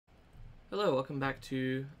Hello, welcome back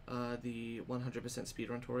to the 100%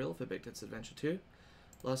 speedrun tutorial for Bikdip's Adventure 2.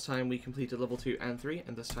 Last time we completed level 2 and 3,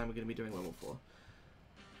 and this time we're going to be doing level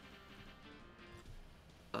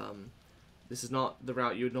 4. This is not the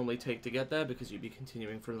route you would normally take to get there, because you'd be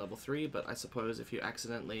continuing from level 3, but I suppose if you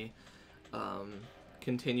accidentally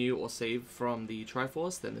continue or save from the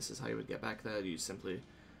Triforce, then this is how you would get back there. You simply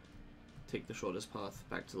take the shortest path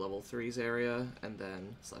back to level 3's area, and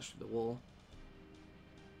then slash through the wall.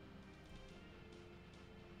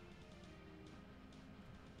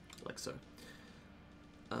 Like so.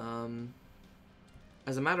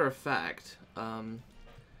 As a matter of fact, I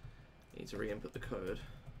need to re-input the code.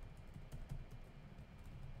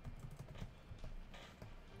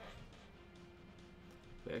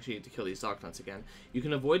 We actually need to kill these Dark Nuts again. You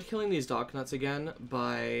can avoid killing these Dark Nuts again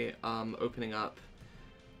by opening up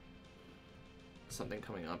something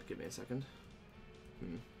coming up. Give me a second.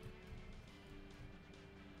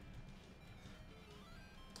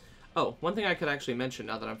 Oh, one thing I could actually mention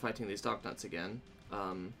now that I'm fighting these Dark Nuts again,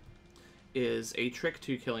 is a trick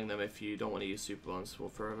to killing them if you don't want to use Super Bombs for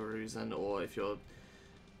whatever reason, or if you're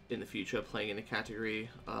in the future playing in a category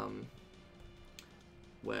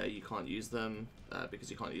where you can't use them because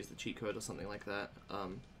you can't use the cheat code or something like that.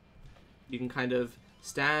 You can kind of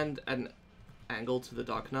stand at an angle to the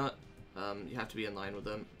Dark Nut. You have to be in line with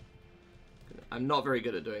them. I'm not very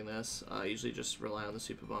good at doing this. I usually just rely on the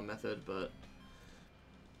Super Bomb method, but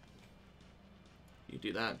you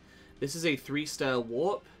do that. This is a 3-star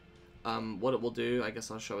warp. What it will do, I guess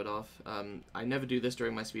I'll show it off. I never do this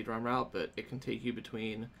during my speedrun route, but it can take you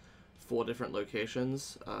between 4 different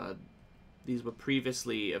locations. These were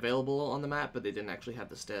previously available on the map, but they didn't actually have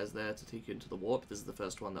the stairs there to take you into the warp. This is the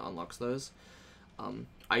first one that unlocks those.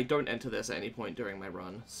 I don't enter this at any point during my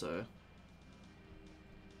run, so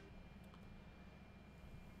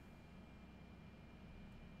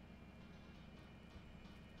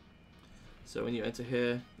when you enter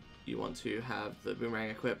here, you want to have the boomerang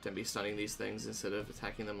equipped and be stunning these things instead of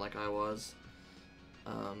attacking them like I was.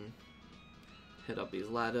 Hit up these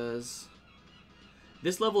ladders.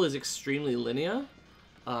 This level is extremely linear,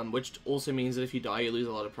 which also means that if you die, you lose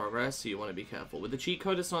a lot of progress, so you want to be careful. With the cheat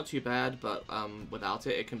code, it's not too bad, but without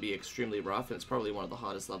it, it can be extremely rough, and it's probably one of the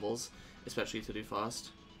hardest levels, especially to do fast.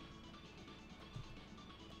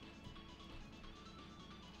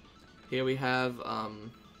 Here we have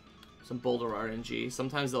some boulder RNG.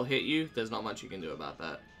 Sometimes they'll hit you. There's not much you can do about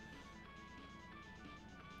that.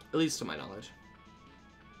 At least to my knowledge.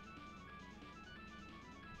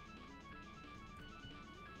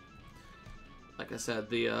 Like I said,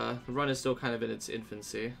 the run is still kind of in its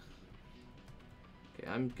infancy. Okay,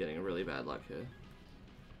 I'm getting really bad luck here.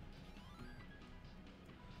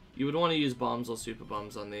 You would want to use bombs or super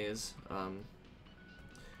bombs on these.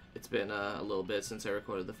 It's been a little bit since I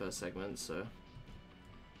recorded the first segment, so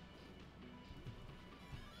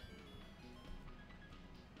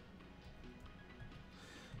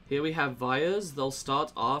here we have Vias. They'll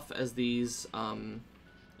start off as these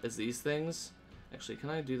things. Actually, can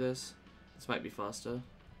I do this? This might be faster.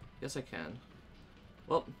 Yes, I can.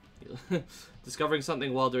 Well, discovering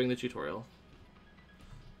something while doing the tutorial.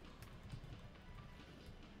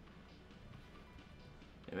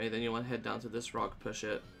 Anyway, then you want to head down to this rock, push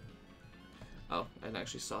it. Oh, I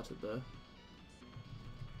actually started the...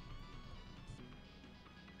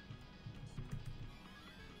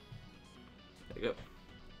 There you go.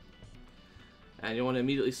 And you want to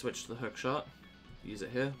immediately switch to the hook shot. Use it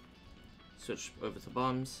here. Switch over to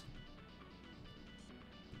bombs.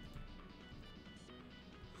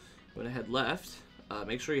 You want to head left.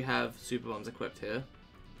 Make sure you have super bombs equipped here,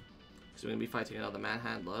 because we're going to be fighting another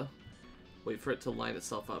manhandler. Wait for it to line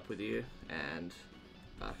itself up with you, and...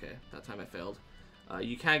 Okay, that time I failed.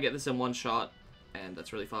 You can get this in one shot, and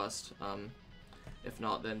that's really fast. If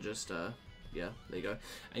not, then just, yeah, there you go.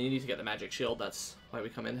 And you need to get the magic shield, that's why we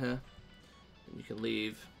come in here. And you can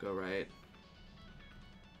leave, go right.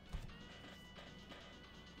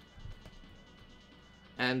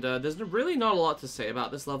 And there's really not a lot to say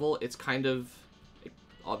about this level. It's kind of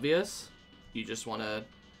obvious. You just want to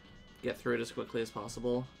get through it as quickly as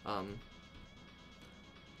possible.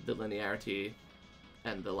 The linearity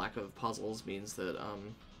and the lack of puzzles means that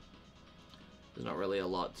there's not really a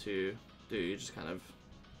lot to do. You just kind of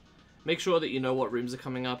make sure that you know what rooms are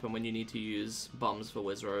coming up and when you need to use bombs for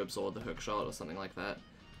whiz robes or the hook shot or something like that,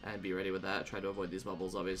 and be ready with that. Try to avoid these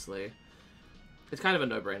bubbles, obviously. It's kind of a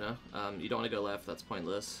no-brainer. You don't want to go left, that's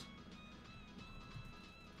pointless.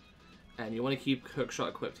 And you want to keep hook shot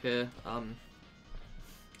equipped here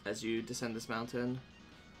as you descend this mountain.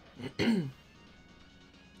 Because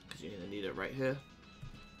you're going to need it right here.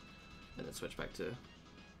 And then switch back to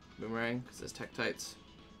Boomerang, because there's Tektites.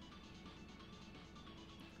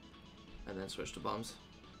 And then switch to bombs.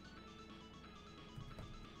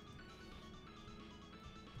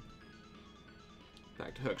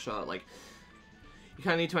 Back to hookshot. Like, you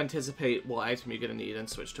kind of need to anticipate what item you're going to need and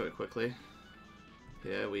switch to it quickly.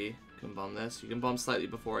 Here we can bomb this. You can bomb slightly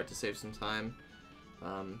before it to save some time.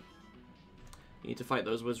 You need to fight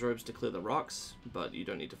those Wizrobes to clear the rocks, but you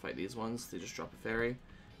don't need to fight these ones. They just drop a fairy.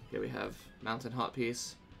 Here we have Mountain Heart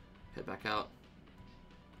Piece. Head back out.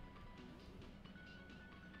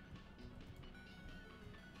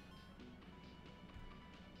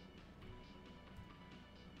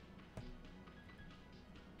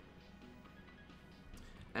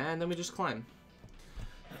 And then we just climb.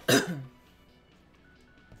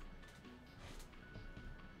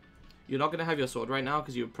 You're not going to have your sword right now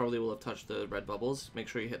because you probably will have touched the red bubbles. Make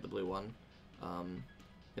sure you hit the blue one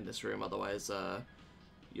in this room, otherwise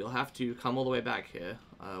you'll have to come all the way back here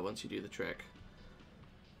once you do the trick.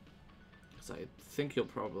 Because I think you'll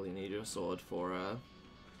probably need your sword for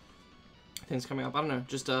things coming up. I don't know,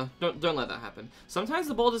 just don't let that happen. Sometimes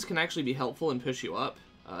the boulders can actually be helpful and push you up.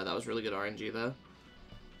 That was really good RNG there.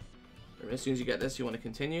 And as soon as you get this, you want to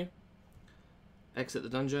continue. Exit the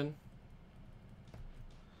dungeon.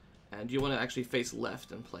 And you want to actually face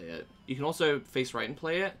left and play it. You can also face right and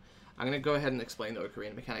play it. I'm going to go ahead and explain the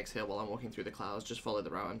ocarina mechanics here while I'm walking through the clouds. Just follow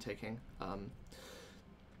the route I'm taking.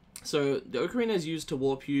 So the ocarina is used to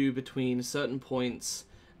warp you between certain points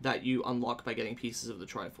that you unlock by getting pieces of the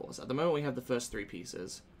Triforce. At the moment we have the first 3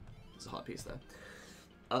 pieces. There's a heart piece there.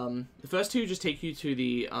 The first 2 just take you to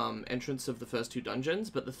the entrance of the first 2 dungeons,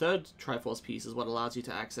 but the third Triforce piece is what allows you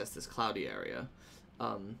to access this cloudy area.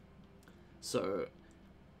 So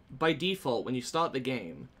by default, when you start the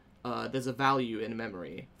game, there's a value in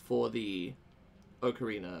memory for the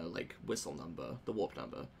ocarina, like, whistle number, the warp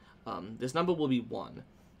number. This number will be 1.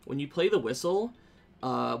 When you play the whistle,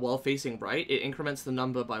 while facing right, it increments the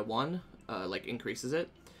number by 1, like, increases it.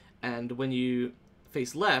 And when you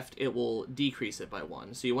face left, it will decrease it by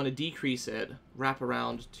 1. So you want to decrease it, wrap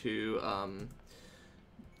around to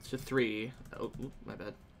 3. Oh, my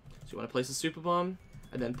bad. So you want to place a super bomb,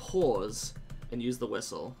 and then pause, and use the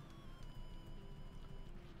whistle.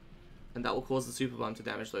 And that will cause the super bomb to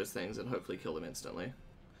damage those things and hopefully kill them instantly.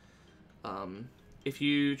 If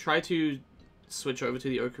you try to switch over to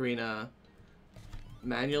the ocarina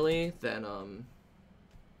manually, then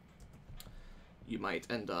you might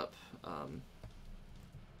end up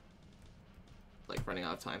like running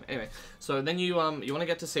out of time. Anyway, so then you want to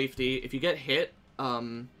get to safety. If you get hit,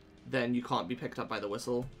 then you can't be picked up by the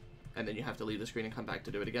whistle, and then you have to leave the screen and come back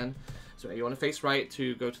to do it again. So you want to face right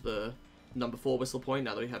to go to the number 4 whistle point.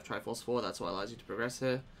 Now that we have Triforce 4, that's what allows you to progress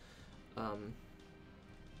here.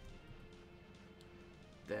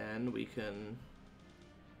 Then we can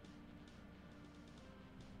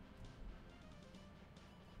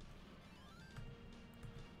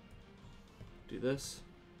do this.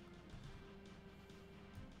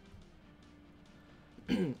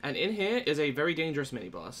 And in here is a very dangerous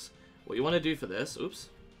mini-boss. What you want to do for this... Oops.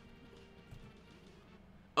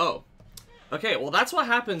 Oh. Okay, well that's what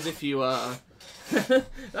happens if you,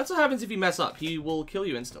 that's what happens if you mess up. He will kill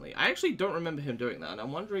you instantly. I actually don't remember him doing that, and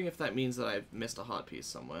I'm wondering if that means that I've missed a heart piece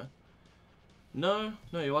somewhere. No,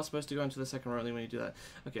 you are supposed to go into the second row only when you do that.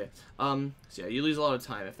 Okay, so yeah, you lose a lot of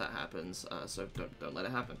time if that happens, so don't let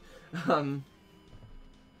it happen.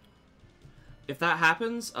 If that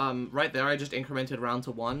happens, right there I just incremented round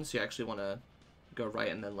to 1, so you actually want to go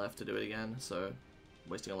right and then left to do it again, so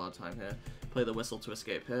wasting a lot of time here. Play the whistle to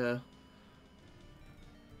escape here.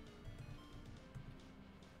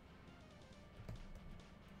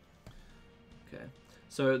 Okay,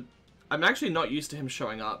 so I'm actually not used to him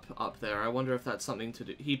showing up there. I wonder if that's something to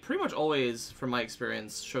do... He pretty much always, from my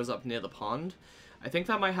experience, shows up near the pond. I think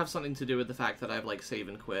that might have something to do with the fact that I've, like, save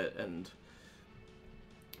and quit and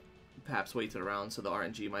perhaps waited around, so the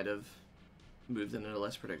RNG might have moved in a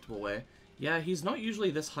less predictable way. Yeah, he's not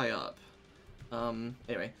usually this high up.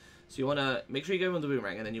 Anyway, so you want to make sure you go with the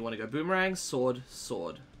boomerang, and then you want to go boomerang, sword,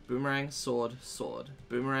 sword. Boomerang, sword, sword.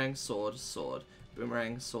 Boomerang, sword, sword.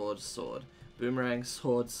 Boomerang, sword, sword. Boomerang,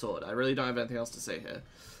 sword, sword. I really don't have anything else to say here.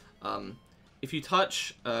 If you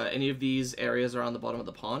touch any of these areas around the bottom of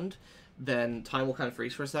the pond, then time will kind of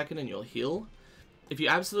freeze for a second and you'll heal. If you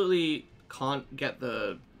absolutely can't get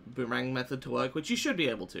the boomerang method to work, which you should be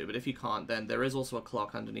able to, but if you can't, then there is also a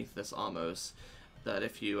clock underneath this Armos that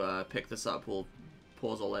if you pick this up will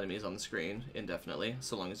pause all enemies on the screen indefinitely,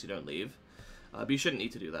 so long as you don't leave. But you shouldn't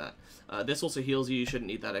need to do that. This also heals you. You shouldn't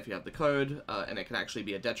need that if you have the code, and it can actually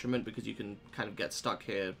be a detriment because you can kind of get stuck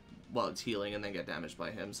here while it's healing and then get damaged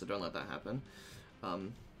by him, so don't let that happen.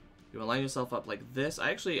 You want to line yourself up like this.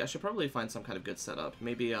 I should probably find some kind of good setup.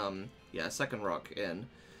 Maybe, yeah, second rock in.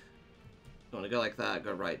 You want to go like that,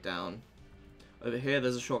 go right down. Over here,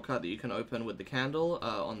 there's a shortcut that you can open with the candle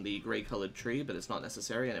on the gray-colored tree, but it's not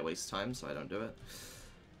necessary and it wastes time, so I don't do it.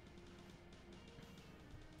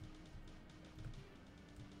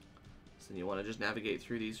 So then you want to just navigate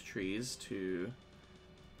through these trees to,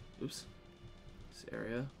 oops, this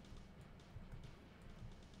area.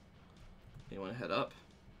 You want to head up.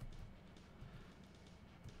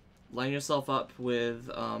 Line yourself up with,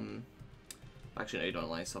 actually no, you don't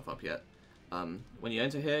line yourself up yet. When you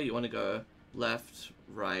enter here, you want to go left,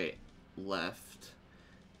 right, left,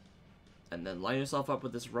 and then line yourself up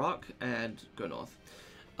with this rock and go north.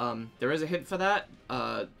 There is a hint for that,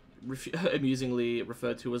 amusingly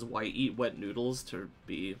referred to as why eat wet noodles to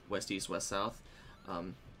be west, east, west, south.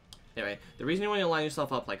 Anyway, the reason you want to line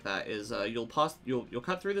yourself up like that is you'll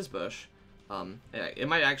cut through this bush. It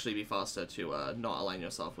might actually be faster to not align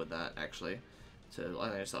yourself with that, actually. To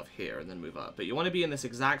align yourself here and then move up. But you want to be in this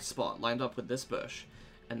exact spot, lined up with this bush,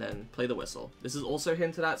 and then play the whistle. This is also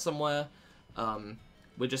hinted at somewhere.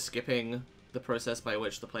 We're just skipping the process by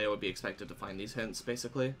which the player would be expected to find these hints,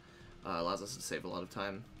 basically. Allows us to save a lot of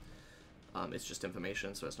time. It's just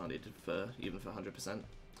information, so it's not needed for even for 100%.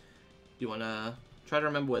 You want to try to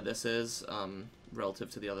remember where this is, relative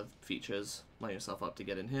to the other features. Line yourself up to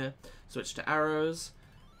get in here. Switch to arrows.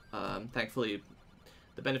 Thankfully,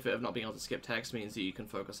 the benefit of not being able to skip text means that you can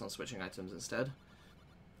focus on switching items instead.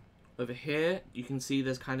 Over here, you can see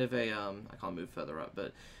there's kind of a, I can't move further up,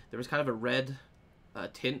 but there is kind of a red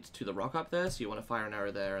tint to the rock up there, so you want to fire an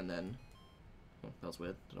arrow there and then, oh, that was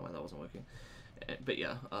weird, don't know why that wasn't working. But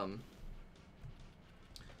yeah,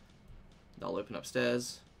 that'll open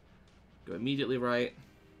upstairs, go immediately right,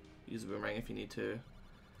 use a boomerang if you need to,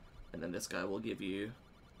 and then this guy will give you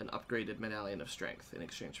an upgraded medallion of strength in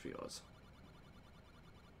exchange for yours.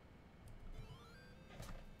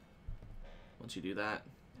 Once you do that,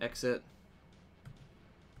 exit,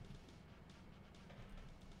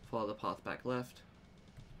 follow the path back left,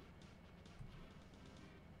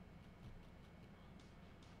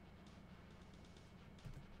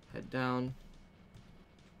 head down,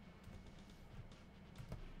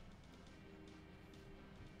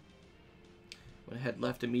 want to head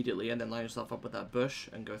left immediately and then line yourself up with that bush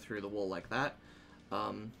and go through the wall like that.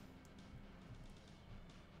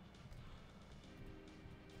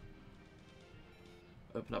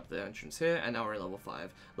 Open up the entrance here, and now we're in level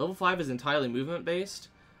 5. Level 5 is entirely movement based.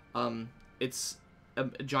 It's a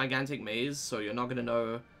gigantic maze, so you're not going to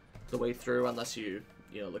know the way through unless you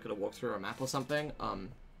look at a walkthrough or a map or something.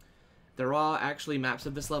 There are actually maps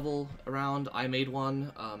of this level around. I made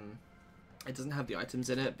one. It doesn't have the items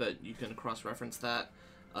in it, but you can cross-reference that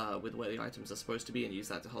with where the items are supposed to be and use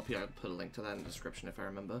that to help you. I'll put a link to that in the description if I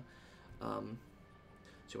remember. So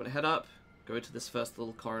you want to head up, go to this first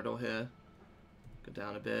little corridor here. Go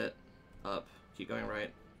down a bit, up, keep going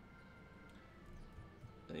right.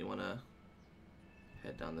 Then you want to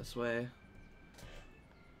head down this way.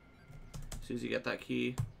 As soon as you get that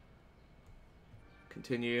key,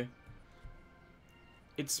 continue.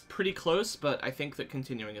 It's pretty close, but I think that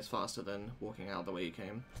continuing is faster than walking out the way you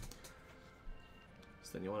came.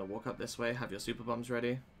 So then you want to walk up this way, have your super bombs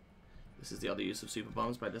ready. This is the other use of super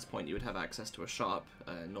bombs. By this point you would have access to a shop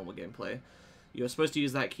in normal gameplay. You're supposed to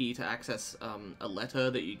use that key to access a letter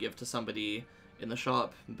that you give to somebody in the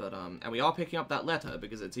shop, but and we are picking up that letter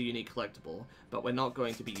because it's a unique collectible, but we're not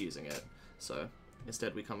going to be using it. So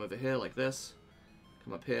instead we come over here like this,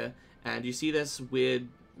 come up here, and you see this weird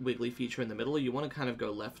wiggly feature in the middle. You want to kind of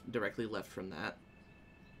go left, directly left from that.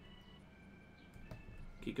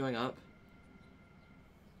 Keep going up.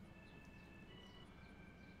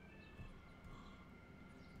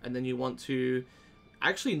 And then you want to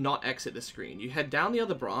actually not exit the screen. You head down the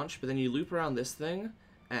other branch, but then you loop around this thing,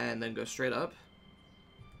 and then go straight up,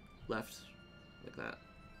 left, like that.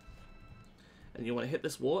 And you want to hit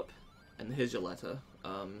this warp, and here's your letter.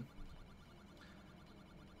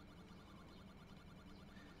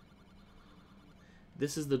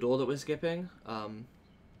 This is the door that we're skipping. And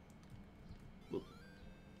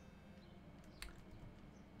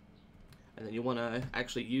then you want to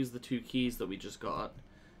actually use the 2 keys that we just got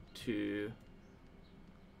to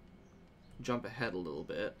jump ahead a little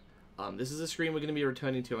bit. This is a screen we're going to be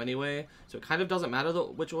returning to anyway, so it kind of doesn't matter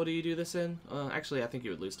which order you do this in. Actually, I think you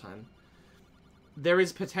would lose time. There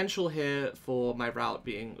is potential here for my route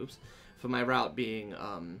being,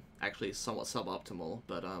 actually somewhat suboptimal,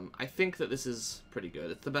 but I think that this is pretty good.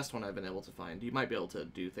 It's the best one I've been able to find. You might be able to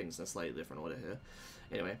do things in a slightly different order here.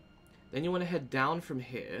 Anyway, then you want to head down from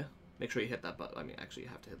here. Make sure you hit that button. I mean, actually, you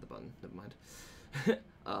have to hit the button. Never mind.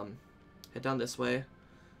 Head down this way,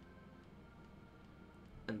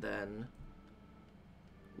 and then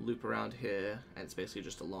loop around here, and it's basically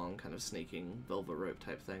just a long kind of snaking velvet rope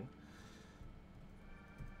type thing.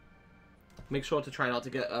 Make sure to try not to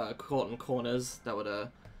get caught in corners. That would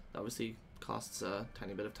obviously costs a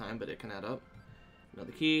tiny bit of time, but it can add up.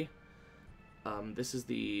 Another key. This is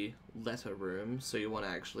the letter room, so you want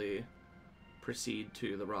to actually proceed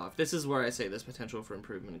to the raft. This is where I say there's potential for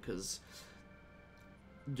improvement, because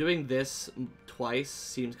doing this twice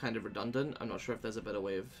seems kind of redundant. I'm not sure if there's a better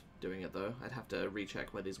way of doing it, though. I'd have to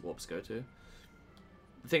recheck where these warps go to.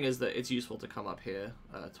 The thing is that it's useful to come up here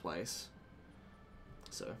twice,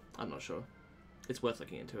 so I'm not sure. It's worth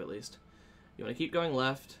looking into, at least. You want to keep going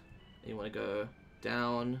left, and you want to go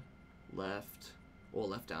down, left, or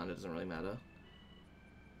left down, it doesn't really matter.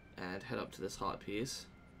 And head up to this heart piece.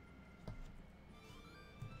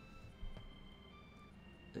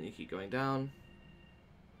 Then you keep going down.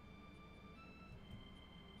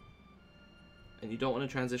 And you don't want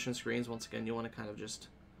to transition screens. Once again, you want to kind of just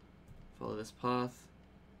follow this path.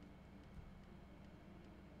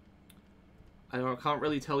 I can't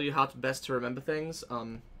really tell you how to best to remember things.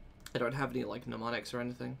 I don't have any like mnemonics or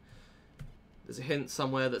anything. There's a hint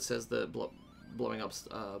somewhere that says that blowing up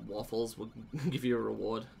waffles will give you a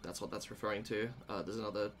reward. That's what that's referring to. There's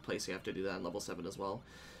another place you have to do that in level 7 as well.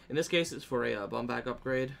 In this case, it's for a bomb bag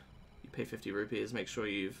upgrade. You pay 50 rupees. Make sure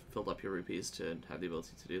you've filled up your rupees to have the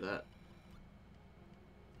ability to do that.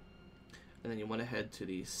 And then you want to head to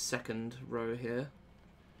the second row here.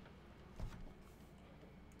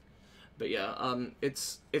 But yeah,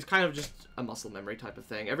 it's kind of just a muscle memory type of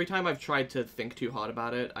thing. Every time I've tried to think too hard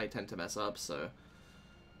about it, I tend to mess up, so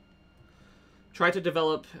try to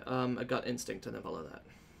develop a gut instinct and then follow that.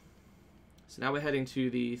 So now we're heading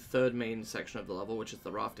to the third main section of the level, which is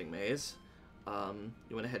the rafting maze. You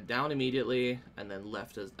want to head down immediately, and then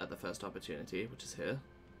left at the first opportunity, which is here.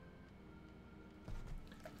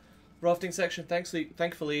 Rafting section,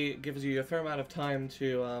 thankfully, gives you a fair amount of time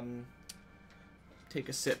to take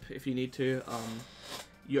a sip if you need to.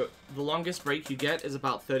 The longest break you get is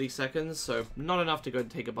about 30 seconds, so not enough to go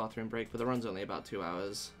take a bathroom break, but the run's only about 2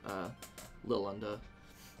 hours, a little under.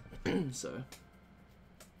 So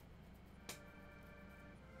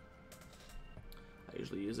I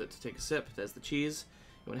usually use it to take a sip. There's the cheese.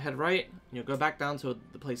 You want to head right, and you'll go back down to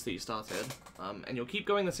the place that you started, and you'll keep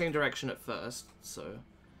going the same direction at first. So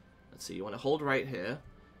let's see, you want to hold right here,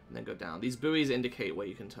 and then go down. These buoys indicate where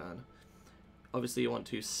you can turn. Obviously, you want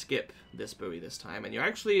to skip this buoy this time, and you're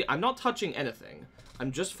actually, I'm not touching anything.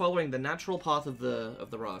 I'm just following the natural path of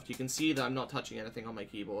the raft. You can see that I'm not touching anything on my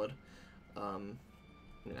keyboard. I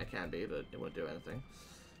mean, I can be, but it won't do anything.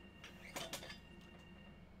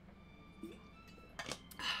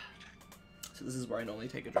 So this is where I normally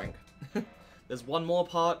take a drink. There's one more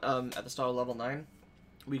part at the start of level 9.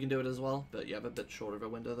 We can do it as well, but you have a bit shorter of a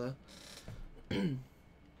window there.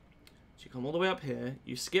 So you come all the way up here,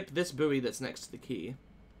 you skip this buoy that's next to the key,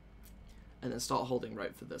 and then start holding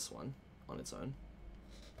right for this one on its own.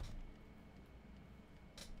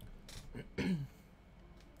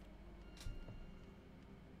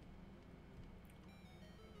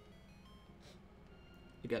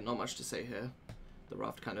 Again, not much to say here. The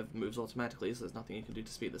raft kind of moves automatically, so there's nothing you can do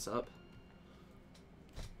to speed this up.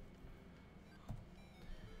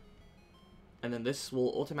 And then this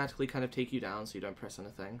will automatically kind of take you down so you don't press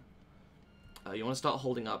anything. You want to start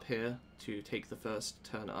holding up here to take the first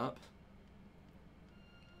turn up.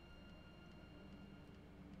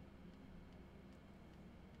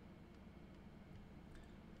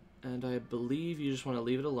 And I believe you just want to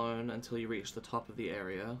leave it alone until you reach the top of the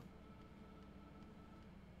area.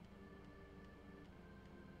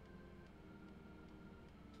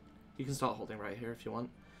 You can start holding right here if you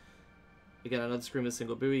want. Again, another screen with a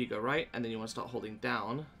single buoy, you go right, and then you want to start holding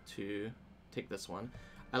down to take this one.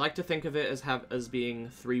 I like to think of it as being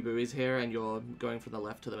 3 buoys here, and you're going from the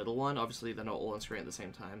left to the middle one. Obviously, they're not all on screen at the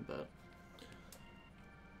same time, but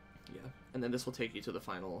yeah. And then this will take you to the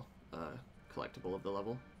final collectible of the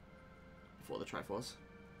level before the Triforce,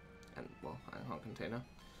 and well, Iron Heart container.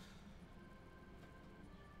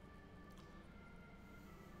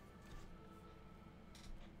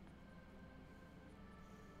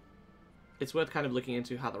 It's worth kind of looking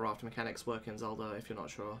into how the raft mechanics work in Zelda if you're not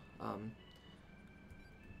sure.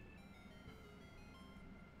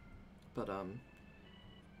 But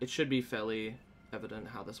it should be fairly evident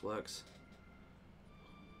how this works.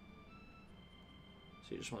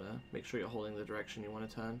 So you just want to make sure you're holding the direction you want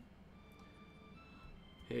to turn.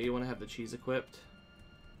 Here you want to have the cheese equipped.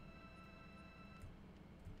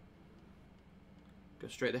 Go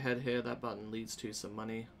straight ahead here, that button leads to some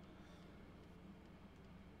money.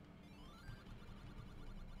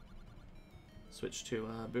 Switch to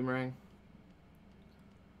Boomerang.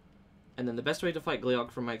 And then the best way to fight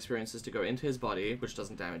Gleok from my experience is to go into his body, which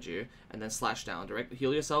doesn't damage you, and then slash down.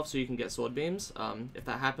 Heal yourself so you can get sword beams. If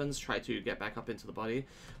that happens, try to get back up into the body.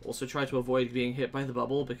 Also try to avoid being hit by the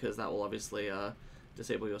bubble, because that will obviously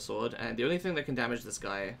disable your sword. And the only thing that can damage this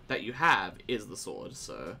guy that you have is the sword,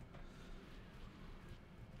 so...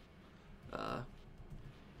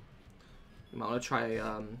 you might want to try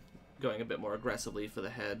going a bit more aggressively for the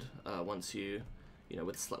head once you know,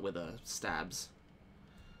 with stabs.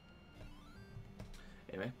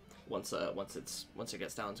 Anyway, once it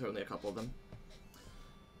gets down to only a couple of them.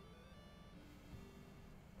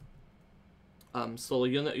 So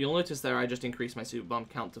you'll notice there I just increased my super bomb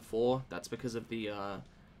count to 4. That's because of the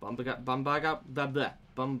bomb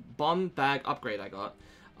bag upgrade I got.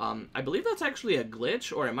 I believe that's actually a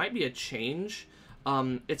glitch, or it might be a change.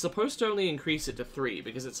 It's supposed to only increase it to 3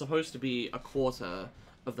 because it's supposed to be a quarter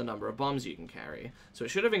of the number of bombs you can carry. So it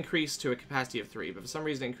should have increased to a capacity of 3, but for some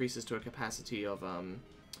reason it increases to a capacity of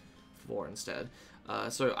 4 instead.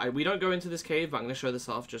 So we don't go into this cave, but I'm going to show this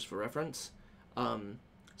off just for reference.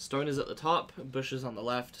 Stone is at the top, bushes on the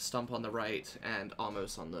left, stump on the right, and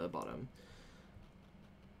Amos on the bottom.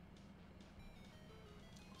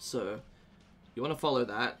 So you want to follow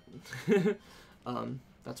that.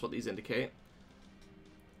 That's what these indicate.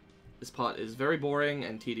 This part is very boring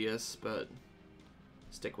and tedious, but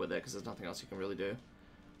stick with it because there's nothing else you can really do.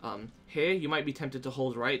 Here, you might be tempted to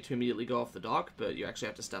hold right to immediately go off the dock, but you actually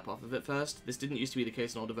have to step off of it first. This didn't used to be the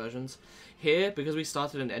case in older versions. Here, because we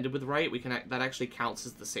started and ended with right, that actually counts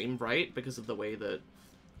as the same right because of the way that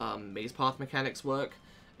maze path mechanics work.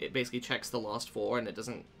 It basically checks the last 4 and it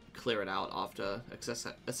doesn't clear it out after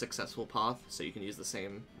a successful path, so you can use the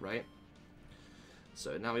same right.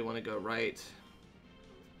 So now we want to go right.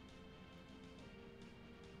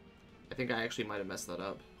 I think I actually might have messed that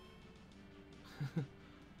up.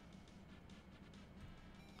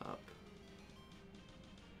 Up.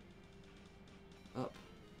 Up.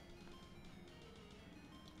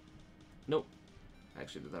 Nope. I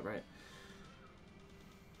actually did that right.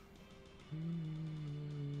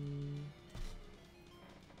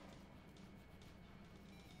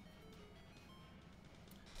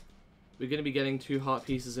 We're going to be getting 2 heart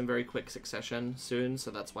pieces in very quick succession soon,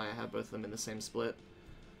 so that's why I have both of them in the same split.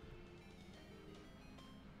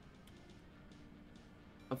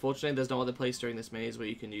 Unfortunately, there's no other place during this maze where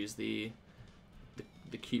you can use the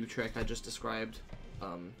cube trick I just described,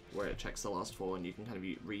 where it checks the last 4 and you can kind of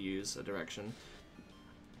reuse a direction.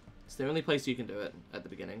 It's the only place you can do it at the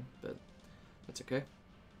beginning, but that's okay.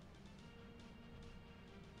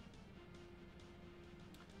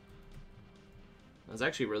 There's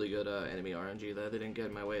actually really good enemy RNG there. They didn't get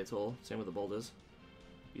in my way at all. Same with the boulders.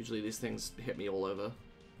 Usually these things hit me all over.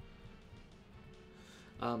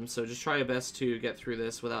 So just try your best to get through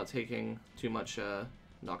this without taking too much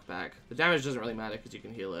knockback. The damage doesn't really matter because you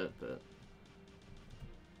can heal it, but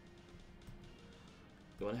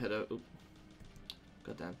you want to head over.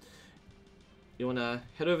 Goddamn. You want to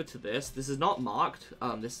head over to this. This is not marked.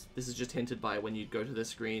 This is just hinted by when you go to this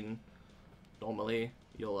screen. Normally,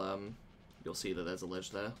 you'll see that there's a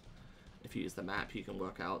ledge there. If you use the map, you can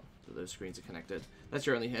work out that those screens are connected. That's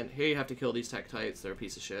your only hint. Here you have to kill these Tektites. They're a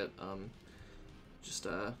piece of shit. Just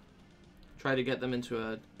try to get them into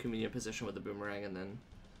a convenient position with the boomerang and then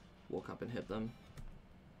walk up and hit them.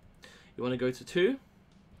 You want to go to 2.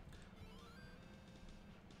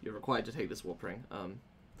 You're required to take this warp ring. And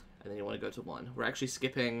then you want to go to 1. We're actually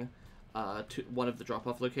skipping to one of the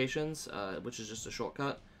drop-off locations, which is just a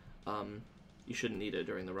shortcut. You shouldn't need it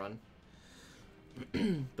during the run.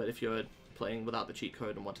 But if you're playing without the cheat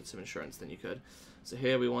code and wanted some insurance, then you could. So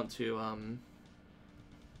here we want to...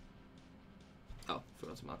 Oh,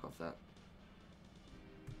 forgot to mark off that.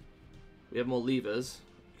 We have more levers.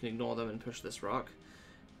 You can ignore them and push this rock.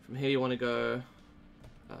 From here you want to go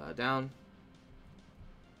down.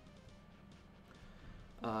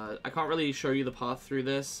 I can't really show you the path through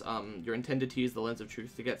this. You're intended to use the lens of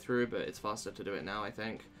truth to get through, but it's faster to do it now, I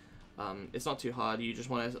think. It's not too hard. You just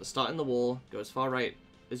want to start in the wall, go as far right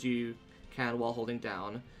as you can while holding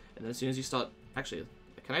down, and then as soon as you start... Actually,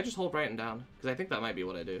 can I just hold right and down? Because I think that might be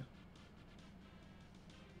what I do.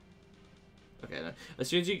 Okay, no. As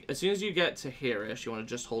soon as you get to here-ish, you want to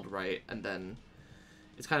just hold right, and then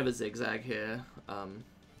it's kind of a zigzag here.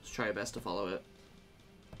 Just try your best to follow it.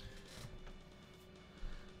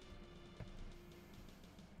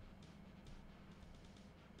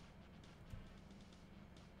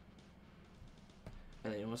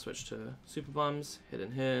 And then you want to switch to super bombs, hit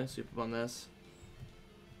in here, super bomb this.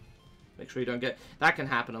 Make sure you don't get... That can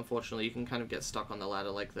happen, unfortunately. You can kind of get stuck on the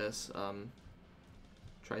ladder like this.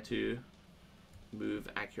 Try to move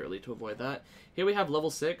accurately to avoid that. Here we have level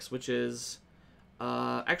 6, which is...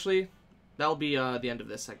 actually, that'll be the end of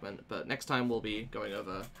this segment, but next time we'll be going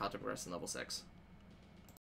over how to progress in level 6.